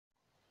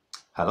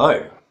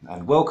Hello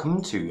and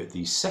welcome to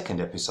the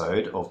second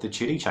episode of the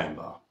Chili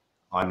Chamber.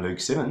 I'm Luke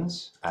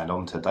Simmons, and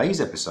on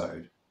today's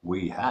episode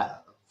we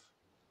have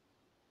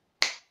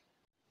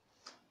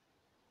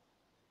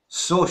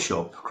Sauce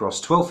Shop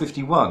Cross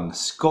 1251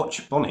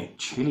 Scotch Bonnet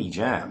Chilli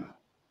Jam,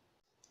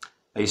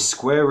 a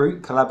Square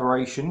Root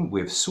collaboration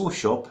with Sauce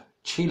Shop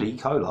Chilli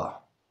Cola,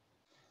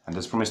 and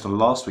as promised on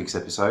last week's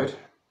episode,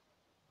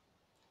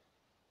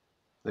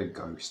 the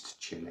Ghost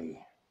Chili.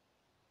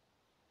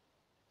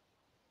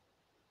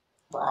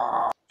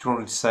 I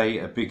wanted to say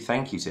a big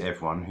thank you to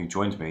everyone who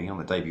joined me on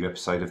the debut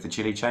episode of the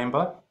Chili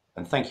Chamber,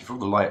 and thank you for all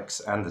the likes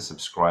and the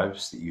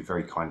subscribes that you've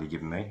very kindly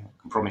given me. I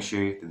can promise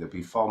you that there'll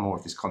be far more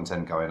of this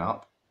content going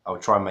up. I'll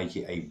try and make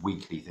it a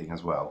weekly thing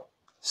as well.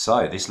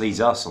 So this leads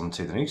us on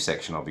to the new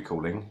section I'll be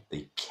calling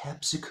the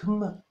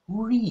Capsicum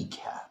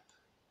Recap.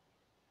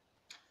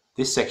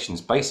 This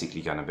section's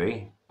basically going to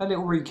be a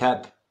little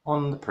recap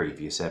on the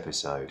previous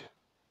episode.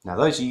 Now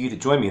those of you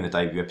that joined me in the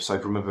debut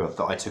episode remember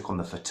that I took on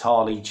the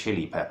Fatale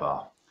chili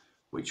pepper,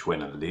 which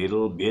went a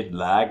little bit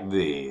like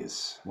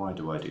this. Why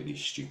do I do these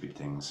stupid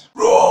things?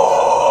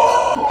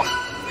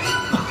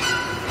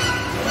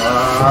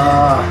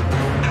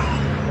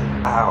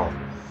 Ow.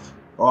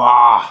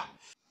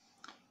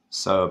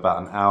 So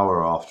about an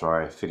hour after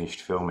I finished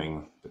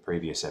filming the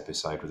previous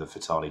episode with the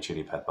Fatale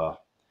chili pepper,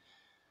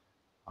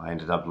 I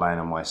ended up laying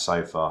on my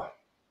sofa.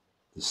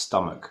 The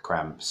stomach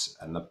cramps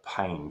and the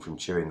pain from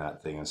chewing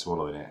that thing and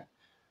swallowing it.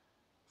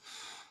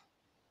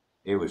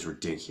 It was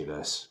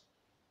ridiculous.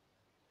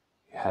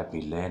 It had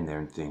me laying there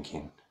and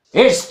thinking,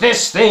 is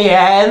this the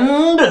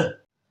end?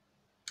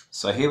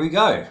 So here we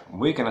go.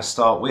 We're going to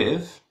start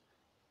with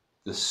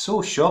the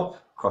Sauce Shop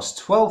Cross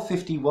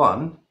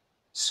 1251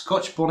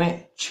 Scotch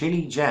Bonnet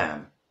Chilli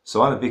Jam.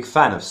 So I'm a big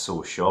fan of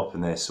Sauce Shop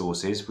and their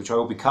sauces, which I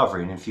will be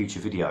covering in future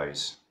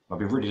videos. I've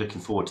been really looking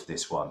forward to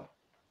this one.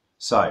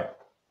 So,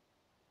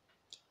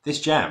 this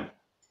jam,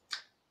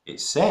 it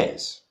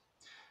says,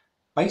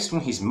 based on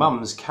his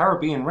mum's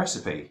Caribbean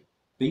recipe,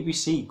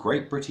 BBC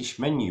Great British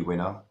Menu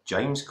winner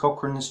James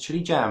Cochran's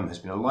chili jam has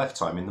been a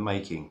lifetime in the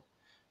making.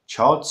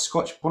 Charred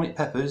Scotch bonnet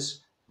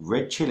peppers,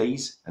 red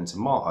chilies and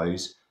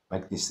tomatoes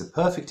make this the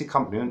perfect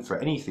accompaniment for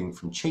anything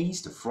from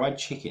cheese to fried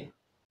chicken.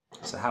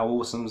 So how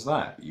awesome is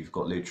that? You've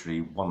got literally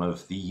one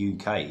of the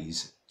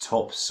UK's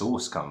top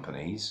sauce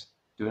companies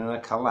doing a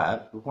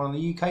collab with one of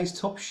the UK's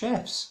top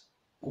chefs.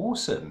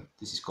 Awesome.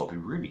 This has got to be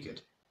really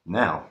good.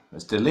 Now,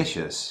 as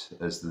delicious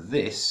as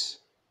this,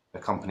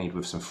 accompanied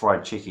with some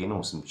fried chicken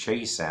or some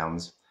cheese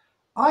sounds,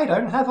 I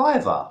don't have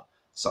either.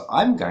 So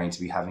I'm going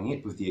to be having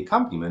it with the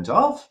accompaniment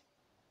of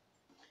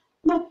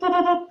a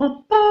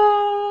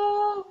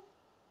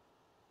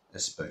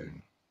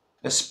spoon.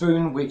 A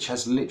spoon which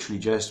has literally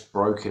just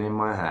broken in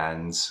my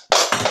hands.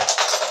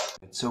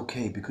 It's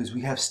okay because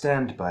we have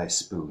standby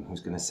spoon who's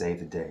going to save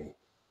the day.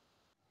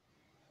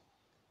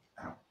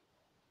 Ow.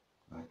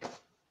 Right.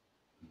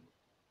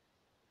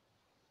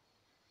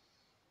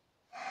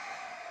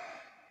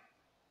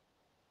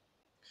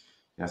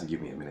 You have to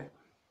give me a minute.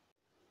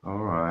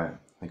 Alright,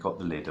 I got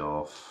the lid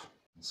off.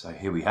 So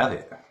here we have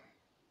it.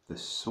 The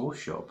Sauce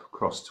Shop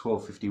Cross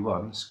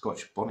 1251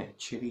 Scotch Bonnet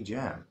Chilli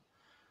Jam.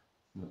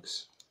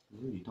 Looks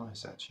really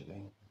nice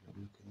actually.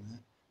 Look at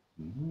that.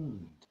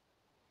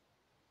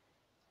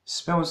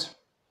 Smells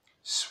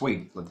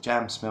sweet. The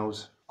jam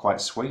smells quite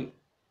sweet.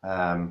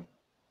 You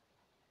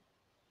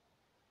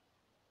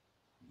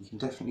can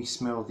definitely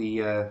smell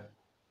the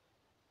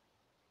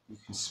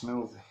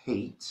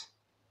heat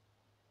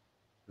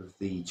of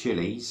the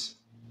chilies.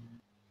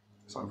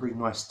 It's like a really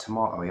nice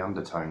tomatoey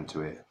undertone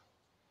to it.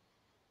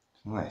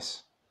 It's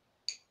nice.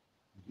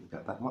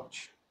 About that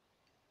much.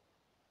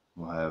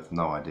 Well, I have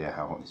no idea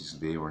how hot this is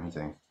going to be or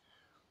anything.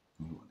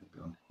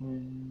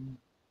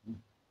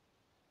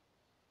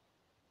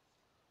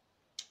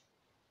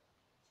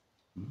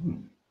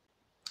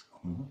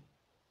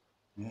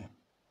 Yeah.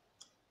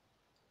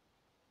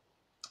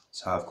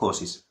 So of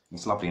course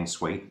it's lovely and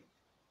sweet.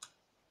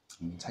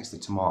 You can taste the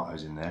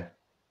tomatoes in there.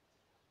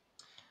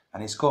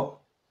 And it's got,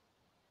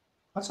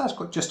 I'd say it's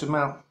got just the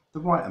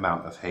right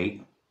amount of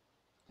heat.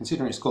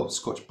 Considering it's got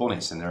Scotch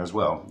bonnets in there as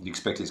well, you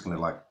expect it's going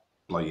to like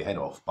blow your head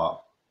off,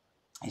 but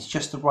it's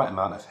just the right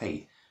amount of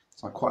heat.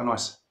 It's like quite a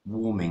nice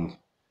warming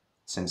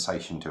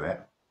sensation to it.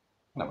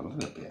 I'll have a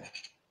little bit.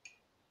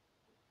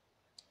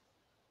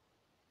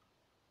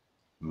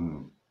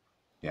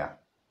 Yeah,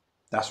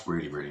 that's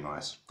really, really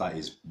nice. That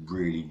is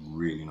really,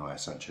 really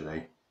nice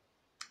actually.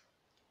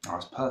 Oh,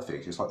 it's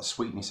perfect. It's like the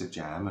sweetness of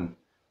jam and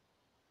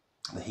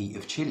the heat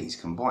of chilies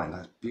combined.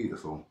 That's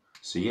beautiful.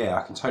 So yeah,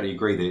 I can totally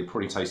agree that it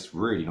probably tastes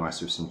really nice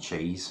with some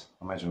cheese.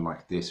 Imagine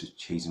like this with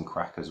cheese and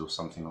crackers or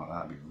something like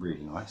that. Would be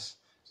really nice.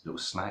 It's a little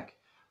snack.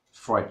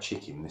 Fried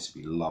chicken, this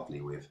would be lovely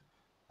with.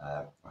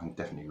 I can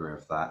definitely agree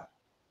with that.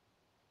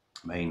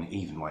 I mean,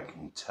 even like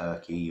in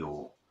turkey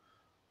or,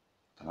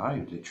 I don't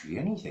know, literally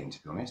anything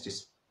to be honest.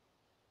 It's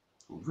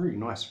really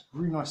nice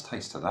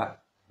taste to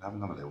that. Have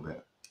another little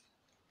bit.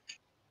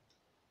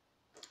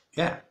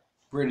 Yeah,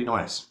 really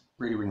nice.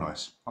 Really, really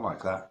nice. I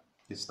like that.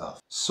 Good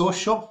stuff. Sauce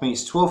Shop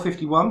meets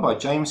 1251 by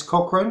James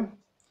Cochran.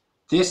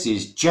 This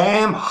is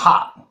jam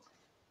hot.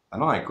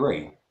 And I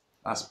agree.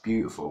 That's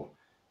beautiful.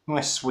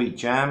 Nice sweet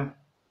jam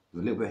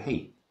with a little bit of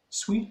heat.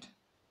 Sweet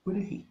with a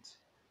heat.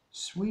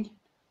 Sweet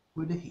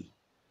with a heat.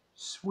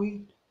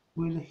 Sweet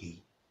with a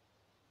heat.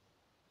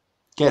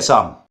 Get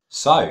some.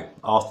 So,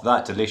 after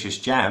that delicious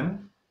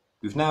jam,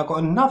 we've now got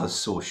another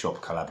Sauce Shop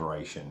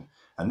collaboration.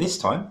 And this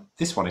time,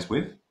 this one is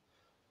with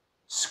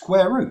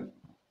Square Root.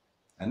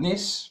 And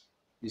this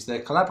is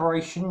their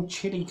collaboration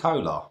Chilli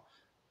Cola,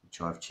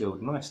 which I've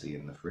chilled nicely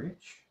in the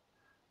fridge.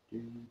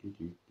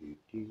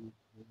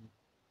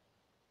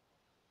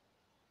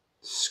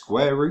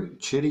 Square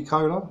Root Chilli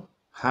Cola,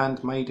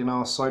 handmade in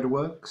our soda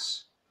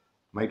works,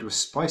 made with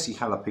spicy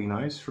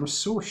jalapenos from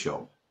Sauce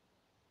Shop.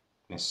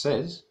 And it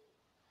says,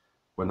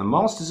 when the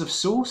masters of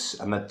sauce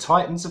and the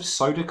titans of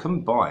soda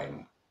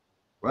combine.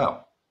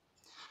 Well,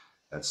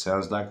 that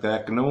sounds like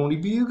that can only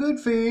be a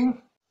good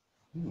thing.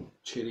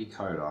 Chilli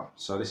Cola.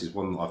 So this is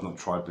one that I've not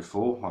tried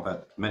before. I've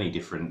had many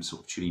different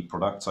sort of chili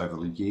products over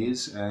the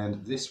years,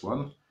 and this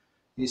one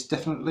is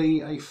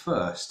definitely a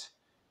first.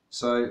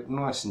 So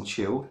nice and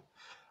chilled.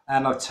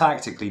 And I've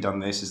tactically done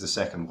this as the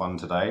second one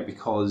today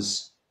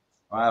because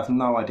I have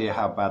no idea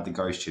how bad the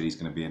ghost chili is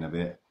going to be in a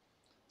bit.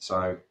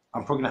 So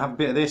I'm probably going to have a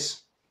bit of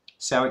this,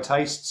 see how it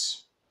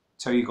tastes,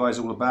 tell you guys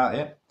all about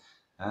it,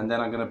 and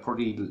then I'm going to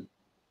probably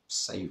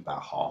save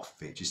about half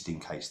of it just in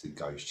case the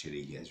ghost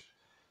chili gets,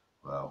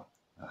 well,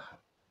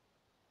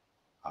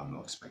 I'm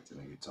not expecting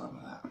a good time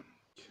with that.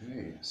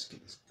 Okay, let's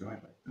get this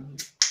going. There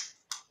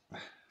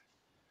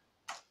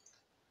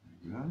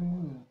we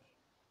go.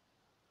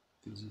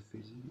 Fizzy,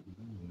 fizzy,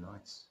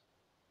 nice.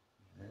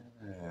 Yeah,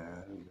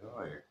 there we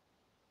go.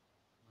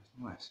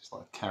 Nice, it's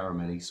like a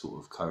caramelly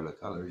sort of cola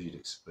colour as you'd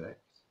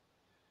expect.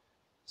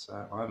 So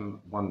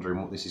I'm wondering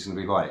what this is going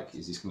to be like.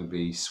 Is this going to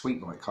be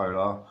sweet like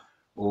cola,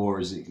 or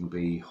is it going to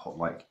be hot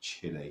like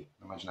chili?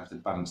 I imagine I have to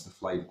balance the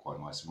flavour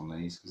quite nicely on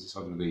these because it's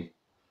either going to be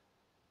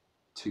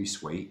too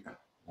sweet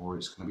or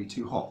it's going to be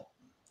too hot.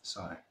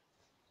 So,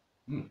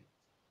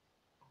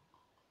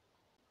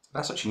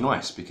 that's actually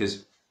nice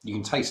because you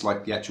can taste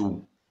like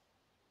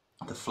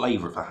the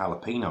flavour of a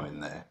jalapeno in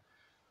there,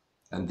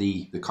 and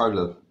the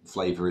cola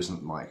flavour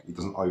isn't like, it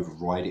doesn't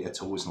override it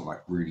at all. It's not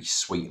like really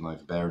sweet and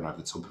overbearing over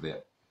the top of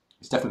it.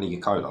 It's definitely a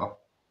cola,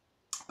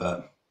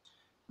 but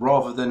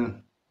rather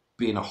than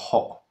being a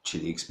hot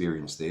chili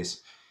experience,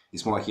 it's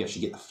more like you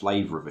actually get the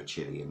flavour of a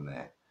chili in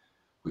there,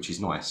 which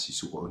is nice. You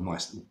sort of got a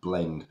nice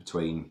blend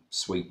between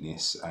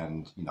sweetness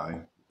and, you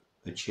know,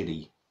 a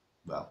chili,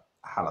 well,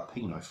 a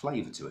jalapeno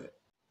flavour to it.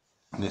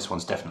 And this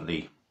one's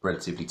definitely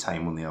relatively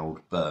tame on the old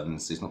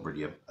burns. There's not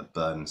really a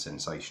burn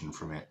sensation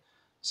from it.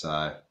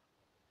 So,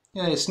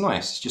 yeah, it's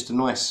nice. It's just a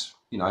nice,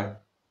 you know,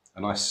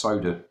 a nice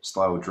soda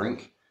style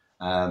drink.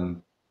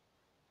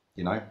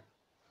 You know,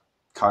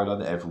 cola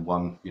that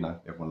everyone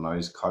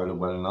knows cola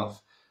well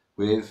enough,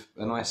 with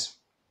a nice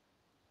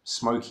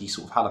smoky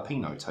sort of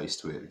jalapeno taste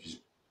to it, which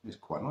is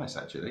quite nice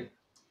actually.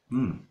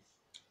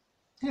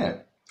 Yeah,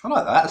 I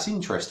like that. It's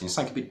interesting. It's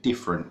something a bit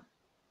different.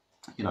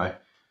 You know,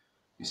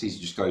 it's easy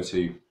to just go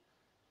to,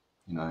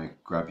 you know,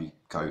 grab your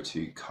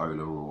go-to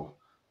cola or,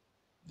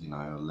 you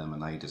know, a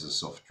lemonade as a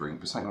soft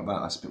drink, but something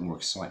like that's a bit more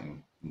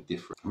exciting and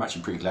different. I'm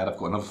actually pretty glad I've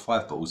got another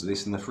 5 bottles of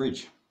this in the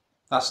fridge.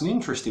 That's an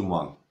interesting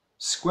one.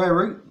 Square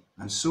Root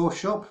and Sauce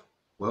Shop.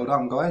 Well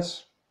done,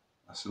 guys.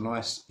 That's a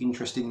nice,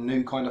 interesting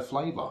new kind of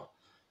flavour.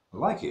 I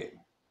like it.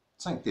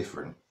 Something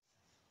different.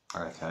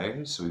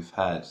 Okay, so we've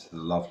had the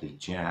lovely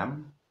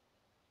jam,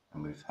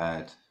 and we've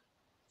had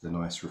the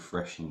nice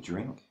refreshing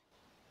drink.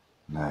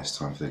 Now it's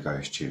time for the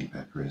ghost chili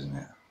pepper, isn't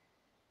it?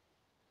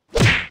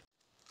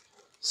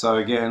 So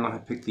again, I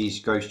picked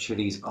these ghost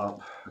chilies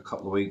up a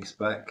couple of weeks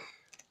back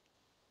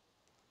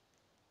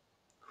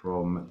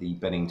from the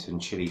Bennington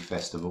Chili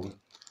Festival.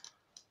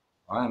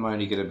 I am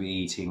only going to be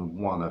eating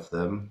one of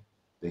them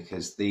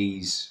because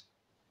these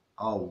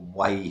are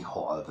way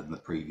hotter than the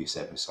previous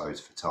episodes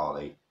for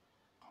Tali.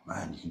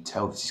 Man, you can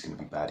tell this is going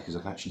to be bad because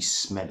I can actually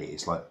smell it.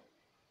 It's like,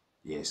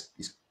 yeah,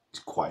 it's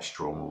quite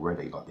strong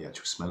already, like the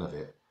actual smell of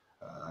it.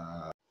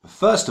 But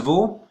first of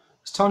all,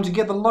 it's time to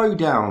get the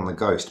lowdown on the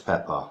ghost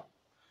pepper.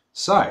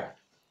 So,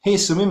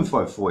 here's some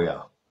info for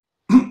you.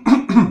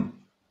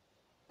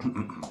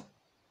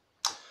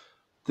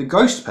 The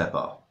ghost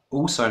pepper,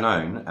 also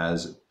known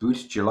as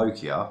Bhut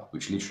Jolokia,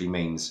 which literally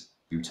means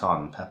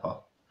Bhutan pepper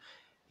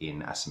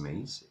in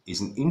Assamese, is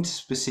an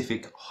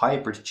interspecific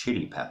hybrid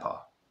chili pepper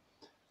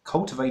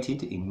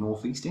cultivated in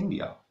northeast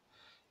India.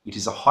 It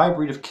is a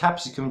hybrid of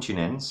Capsicum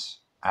chinense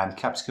and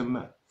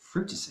Capsicum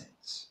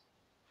fruticens.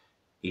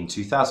 In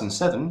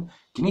 2007,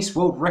 Guinness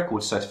World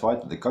Records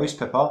certified that the ghost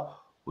pepper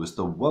was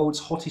the world's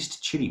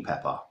hottest chili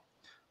pepper,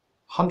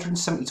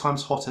 170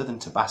 times hotter than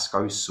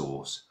Tabasco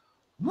sauce.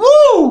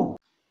 Woo!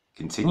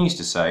 Continues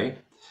to say,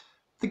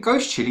 the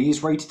ghost chili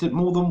is rated at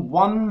more than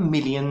 1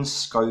 million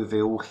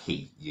Scoville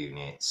heat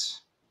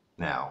units.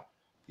 Now,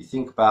 if you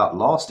think about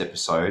last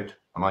episode,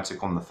 when I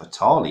took on the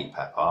Fatali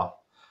pepper,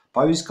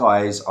 those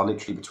guys are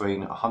literally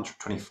between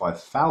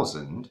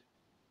 125,000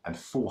 and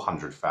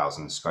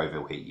 400,000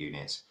 Scoville heat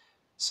units.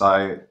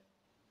 So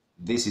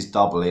this is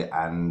double it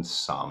and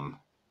some.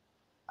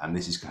 And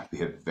this is going to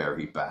be a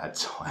very bad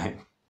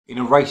time. In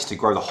a race to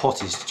grow the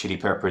hottest chili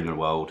pepper in the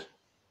world,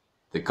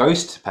 the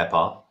ghost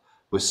pepper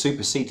was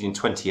superseded in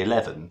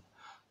 2011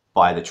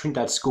 by the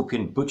Trinidad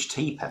Scorpion Butch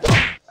tea pepper,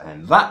 and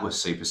then that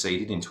was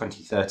superseded in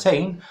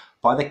 2013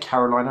 by the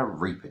Carolina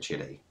Reaper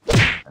chili.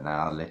 And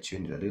now I'll let you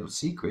into a little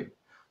secret.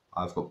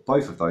 I've got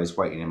both of those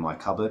waiting in my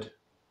cupboard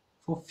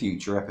for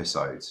future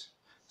episodes.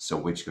 So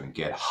we're just going to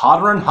get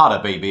hotter and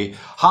hotter, baby.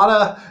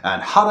 Hotter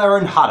and hotter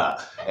and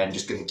hotter. And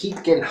just going to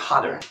keep getting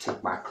hotter.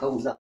 Take my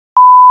clothes up.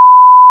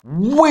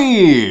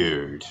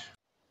 Weird.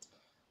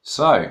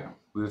 So,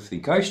 with the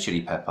ghost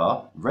chili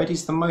pepper, red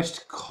is the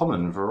most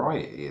common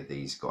variety of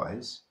these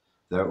guys.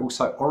 There are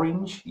also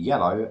orange,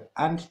 yellow,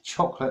 and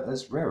chocolate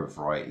as rarer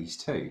varieties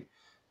too.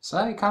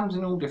 So it comes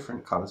in all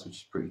different colours, which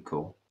is pretty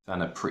cool.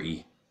 And a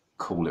pretty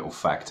cool little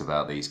fact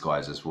about these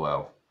guys as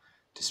well.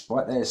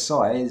 Despite their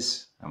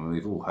size, and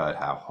we've all heard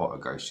how hot a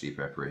ghost chili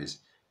pepper is,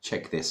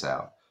 check this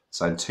out.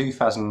 So in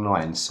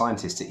 2009,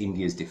 scientists at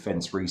India's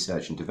Defence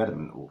Research and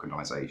Development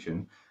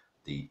Organisation,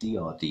 the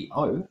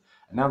DRDO,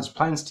 announced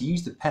plans to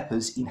use the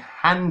peppers in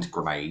hand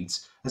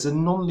grenades as a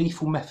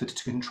non-lethal method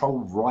to control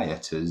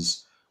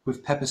rioters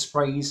with pepper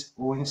sprays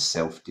or in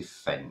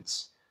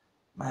self-defence.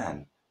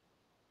 Man,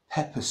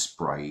 pepper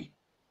spray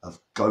of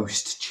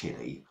ghost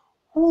chili.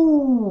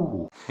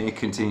 Ooh. It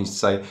continues to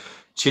say,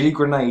 chili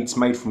grenades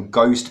made from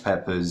ghost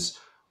peppers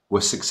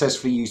were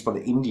successfully used by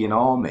the Indian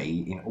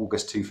Army in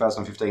August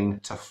 2015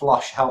 to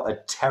flush out a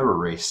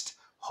terrorist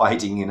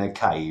hiding in a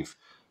cave.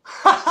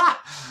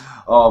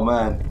 Oh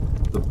man,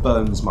 the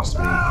burns must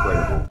have been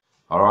incredible.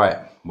 Alright,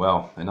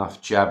 well,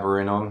 enough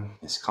jabbering on.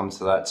 It's come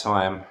to that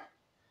time.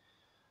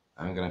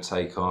 I'm going to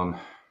take on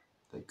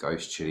the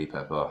ghost chili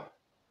pepper.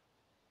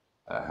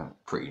 I'm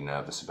pretty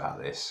nervous about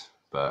this,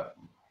 but,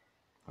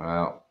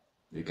 well,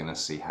 you're going to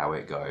see how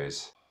it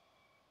goes.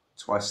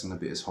 Twice and a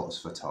bit as hot as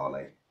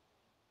fatale.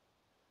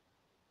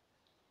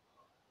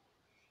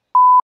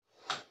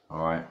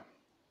 Alright,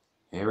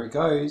 here it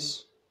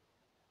goes.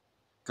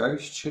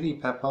 Ghost chili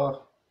pepper.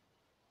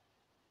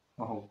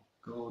 Oh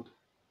god.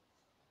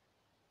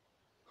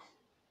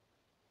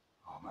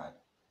 Oh man.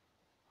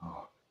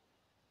 Oh.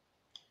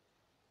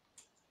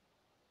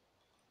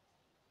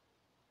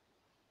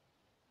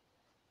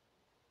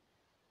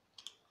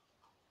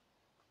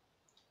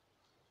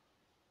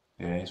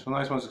 Yeah, it's one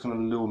of those ones that's going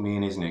to lure me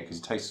in, isn't it? Because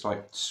it tastes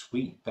like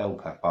sweet bell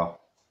pepper.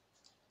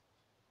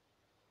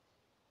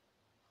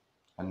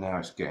 And now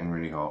it's getting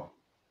really hot.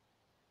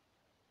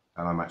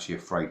 And I'm actually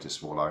afraid to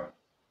swallow.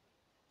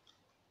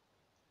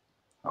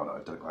 Oh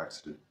no, don't by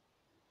accident.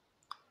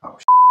 Oh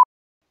shit.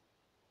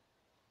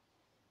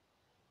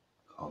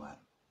 Oh man.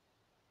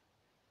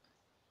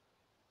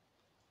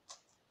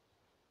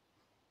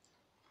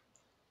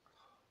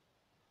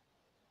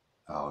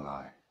 Oh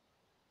no.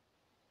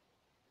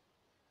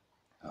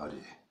 Oh dear.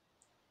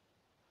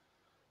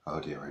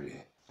 Oh dear, oh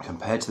dear.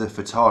 Compared to the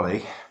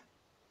fatale,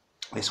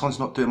 this one's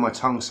not doing my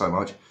tongue so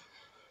much.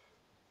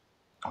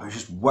 Oh, it's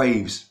just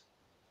waves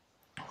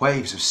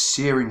of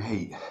searing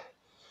heat.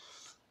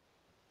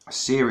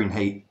 Searing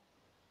heat.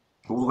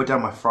 All the way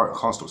down my throat. I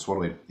can't stop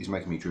swallowing. He's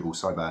making me dribble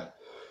so bad.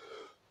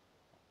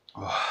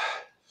 Oh.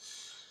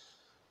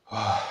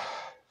 Oh.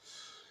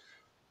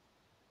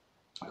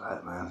 Look at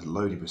that, man.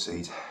 Loaded with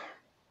seeds.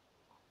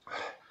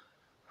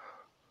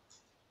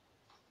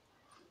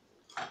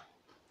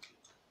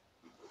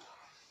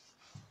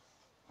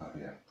 Oh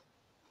yeah.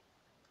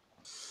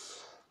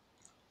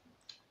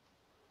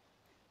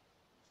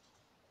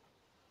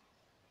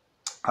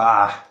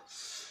 Ah.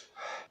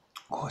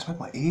 Oh, it's made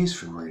my ears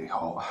feel really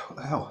hot. What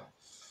the hell?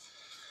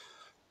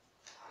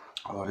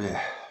 Oh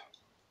dear.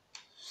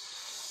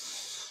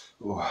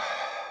 Oh.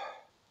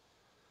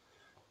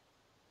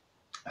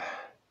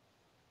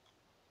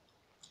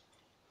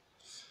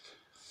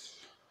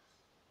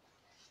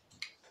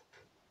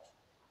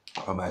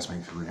 Oh man, it's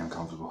making me feel really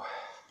uncomfortable.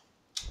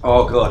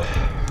 Oh god.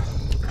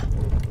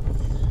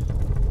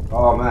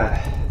 Oh man.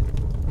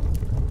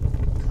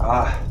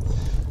 Ah.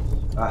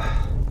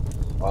 Ah.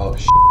 Oh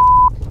shit.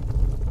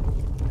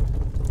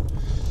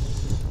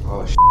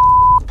 Oh shit.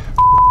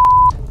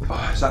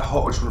 Oh, is that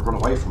hot? I just want to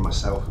run away from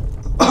myself.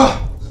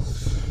 Oh,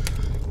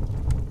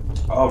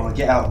 I want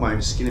to get out of my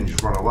own skin and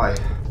just run away.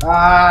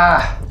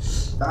 Ah.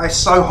 That is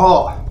so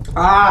hot.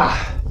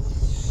 Ah.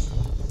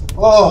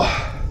 Oh.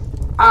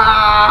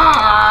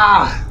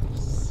 Ah.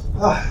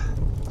 Ah.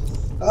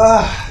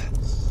 Ah.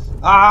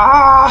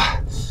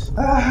 Ah.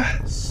 Ah.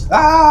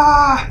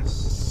 Ah.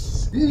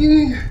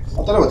 I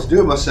don't know what to do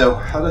with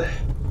myself.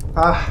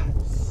 Ah.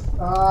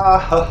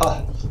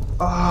 Ah.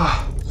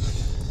 Ah.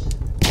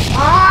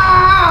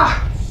 Ah.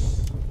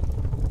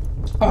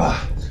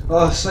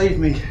 Oh, save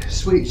me,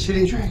 sweet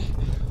chili drink.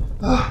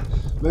 Oh,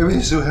 maybe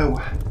this will help.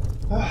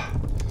 Oh.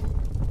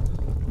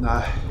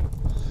 No.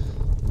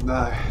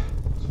 No.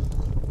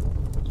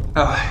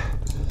 Oh.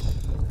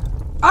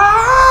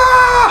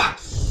 Ah!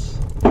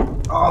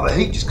 Oh, the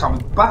heat just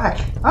comes back.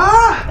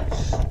 Ah!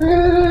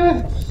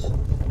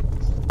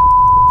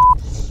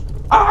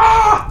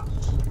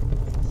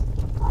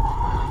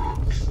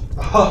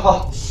 There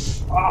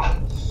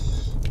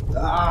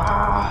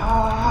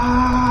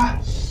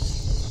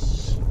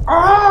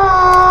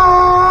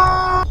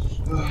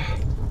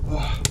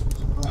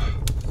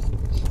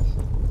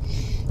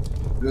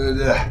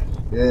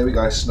we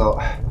go,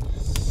 snot.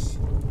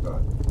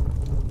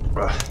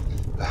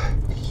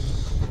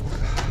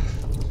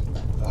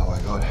 Oh my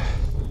god.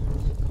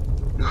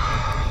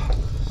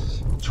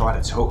 I'm trying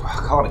to talk.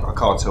 I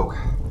can't talk.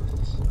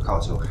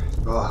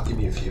 Oh, give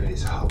me a few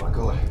minutes. Oh my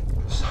god.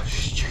 So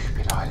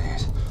stupid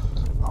ideas.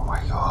 Oh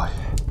my god.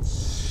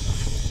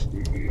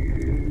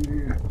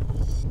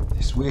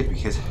 It's weird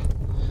because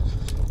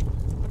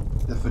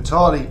the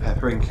fatali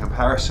pepper in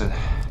comparison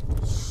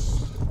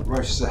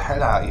roasts the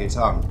hell out of your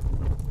tongue.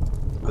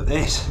 But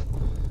this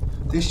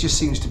just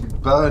seems to be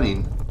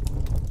burning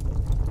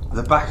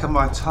the back of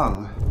my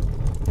tongue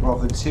rather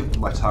than the tip of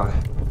my tongue.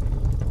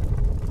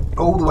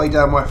 All the way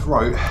down my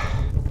throat.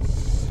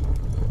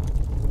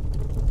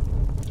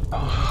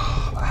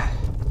 Oh, man.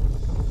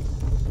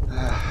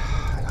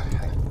 Hang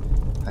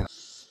on.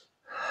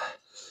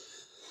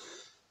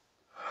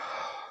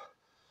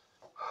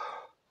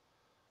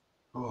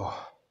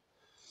 Oh,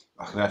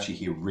 I can actually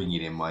hear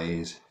ringing in my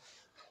ears.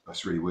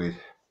 That's really weird.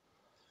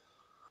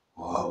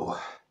 Whoa.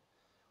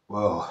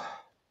 Whoa.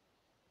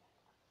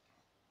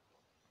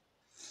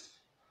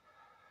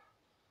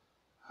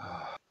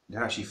 You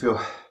can actually feel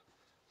like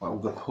all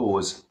the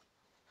pores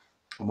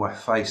on my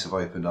face have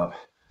opened up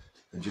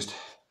and just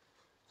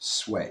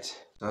sweat.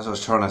 As I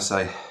was trying to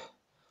say,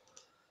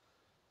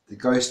 the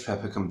ghost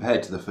pepper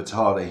compared to the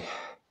fatali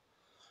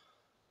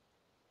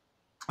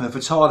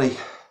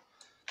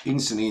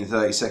instantly in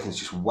 30 seconds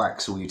just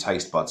whacks all your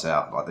taste buds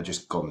out, like they're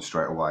just gone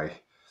straight away,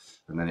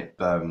 and then it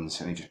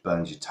burns, and it just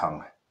burns your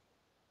tongue.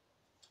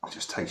 It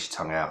just takes your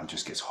tongue out and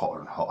just gets hotter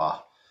and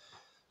hotter.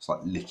 It's like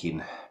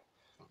licking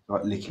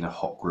a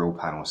hot grill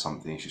pan or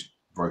something. It just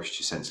roasts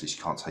you senseless,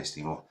 you can't taste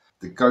anymore.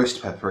 The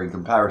ghost pepper in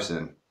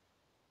comparison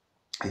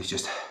is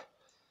just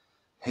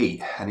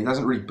heat, and it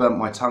doesn't really burn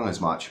my tongue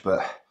as much,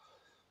 but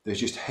there's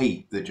just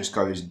heat that just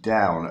goes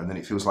down, and then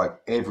it feels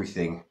like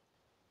everything,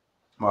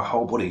 my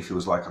whole body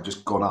feels like I've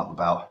just gone up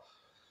about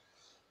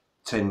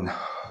 10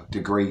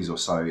 degrees or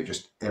so. It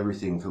just,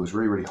 everything feels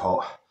really, really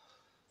hot.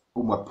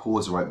 All my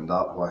pores are opened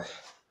up, like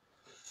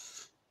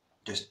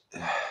just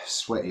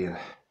sweaty,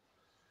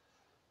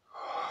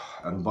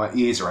 and my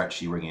ears are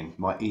actually ringing.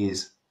 My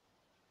ears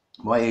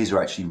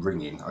are actually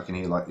ringing. I can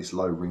hear like this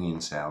low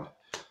ringing sound.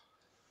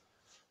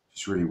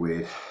 It's really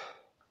weird.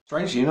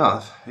 Strangely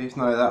enough, even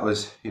though that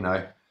was, you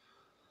know,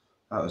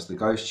 that was the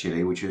ghost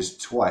chili, which is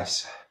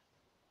twice,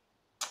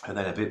 and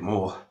then a bit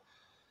more,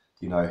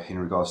 you know, in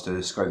regards to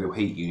the Scoville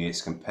heat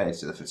units compared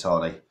to the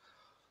fatali.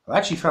 I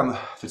actually found the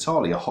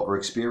fatali a hotter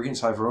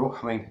experience overall.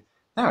 I mean,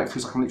 now it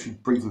feels like I'm literally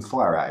breathing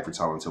fire out every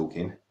time I'm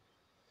talking.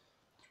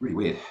 It's really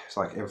weird. It's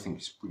like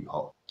everything's really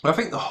hot. I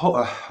think the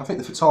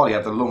fatali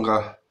had the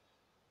longer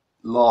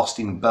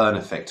lasting burn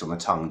effect on the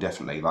tongue,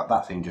 definitely. Like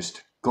that thing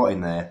just got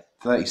in there,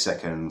 30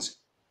 seconds,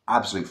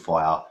 absolute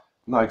fire,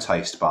 no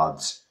taste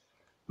buds,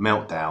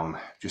 meltdown,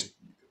 just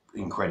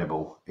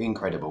incredible. You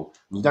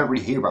don't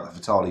really hear about the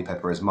fatali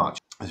pepper as much.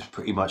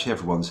 Pretty much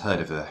everyone's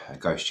heard of a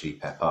ghost chili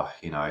pepper,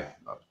 you know. I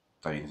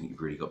don't even think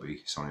you've really got to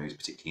be someone who's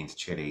particularly into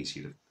chilies.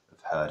 You'd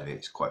have heard of it.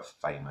 It's quite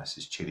famous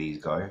as chilies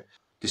go.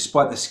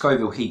 Despite the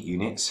Scoville heat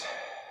units,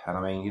 and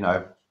I mean, you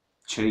know,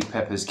 chili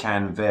peppers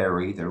can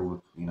vary. They're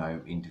all, you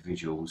know,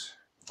 individuals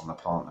on the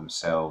plant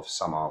themselves.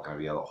 Some are going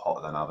to be a lot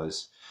hotter than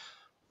others.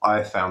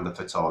 I found the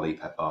fatali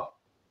pepper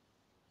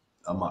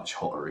a much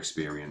hotter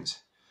experience.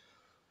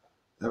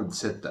 Having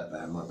said that,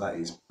 man, like that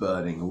is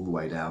burning all the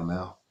way down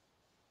now.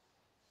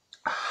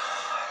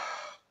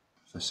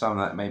 For some,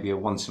 that may be a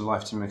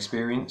once-in-a-lifetime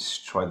experience.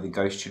 Try the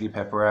ghost chili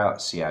pepper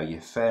out, see how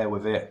you fare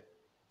with it.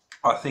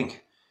 I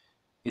think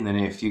in the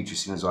near future,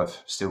 seeing as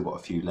I've still got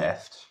a few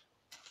left,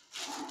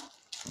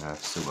 you know, I've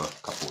still got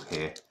a couple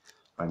here,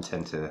 I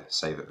intend to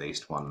save at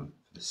least one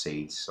for the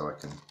seeds so I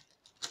can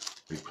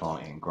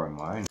replant it and grow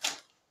my own.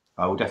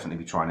 I will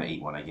definitely be trying to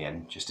eat one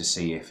again just to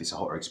see if it's a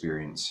hotter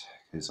experience,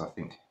 because I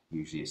think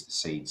usually it's the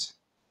seeds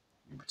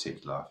in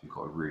particular. If you've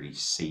got a really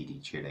seedy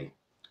chili,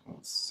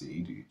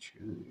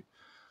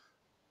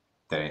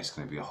 then it's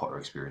going to be a hotter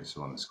experience,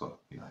 the one that's got,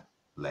 you know,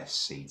 less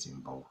seeds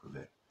involved with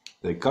it.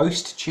 The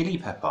ghost chili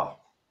pepper,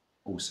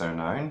 also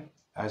known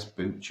as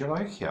Bhut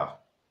Jolokia.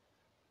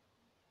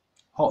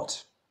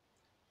 Hot.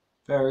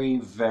 Very,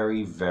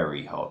 very,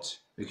 very hot.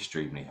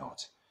 Extremely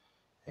hot.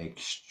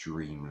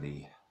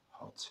 Extremely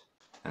hot.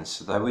 And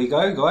so there we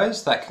go,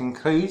 guys. That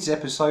concludes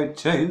episode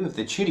 2 of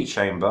the Chili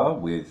Chamber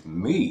with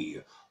me,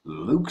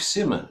 Luke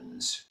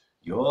Simmons,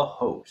 your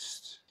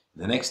host.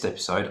 In the next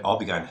episode, I'll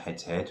be going head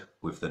to head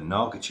with the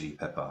Naga chili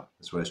pepper,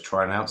 as well as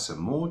trying out some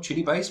more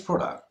chili-based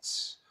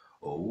products.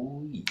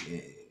 Oh yeah.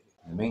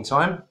 In the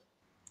meantime,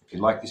 if you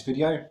like this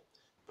video,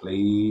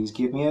 please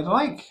give me a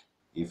like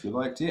if you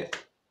liked it.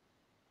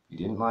 If you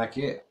didn't like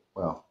it,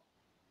 well,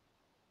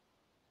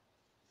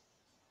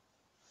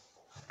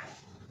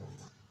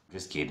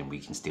 just kidding, we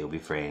can still be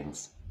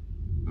friends.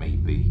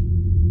 Maybe.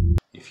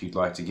 If if you'd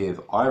like to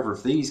give either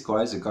of these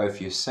guys a go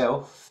for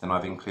yourself, then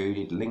I've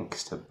included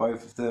links to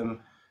both of them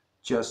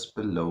just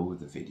below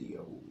the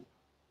video,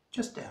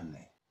 just down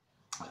there.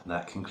 And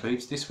that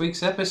concludes this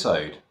week's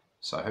episode,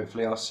 so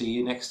hopefully I'll see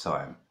you next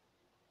time.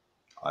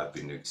 I've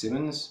been Luke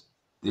Simmons,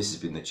 this has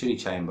been the Chilli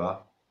Chamber,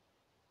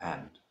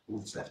 and all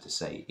that's left to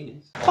say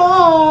is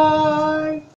bye!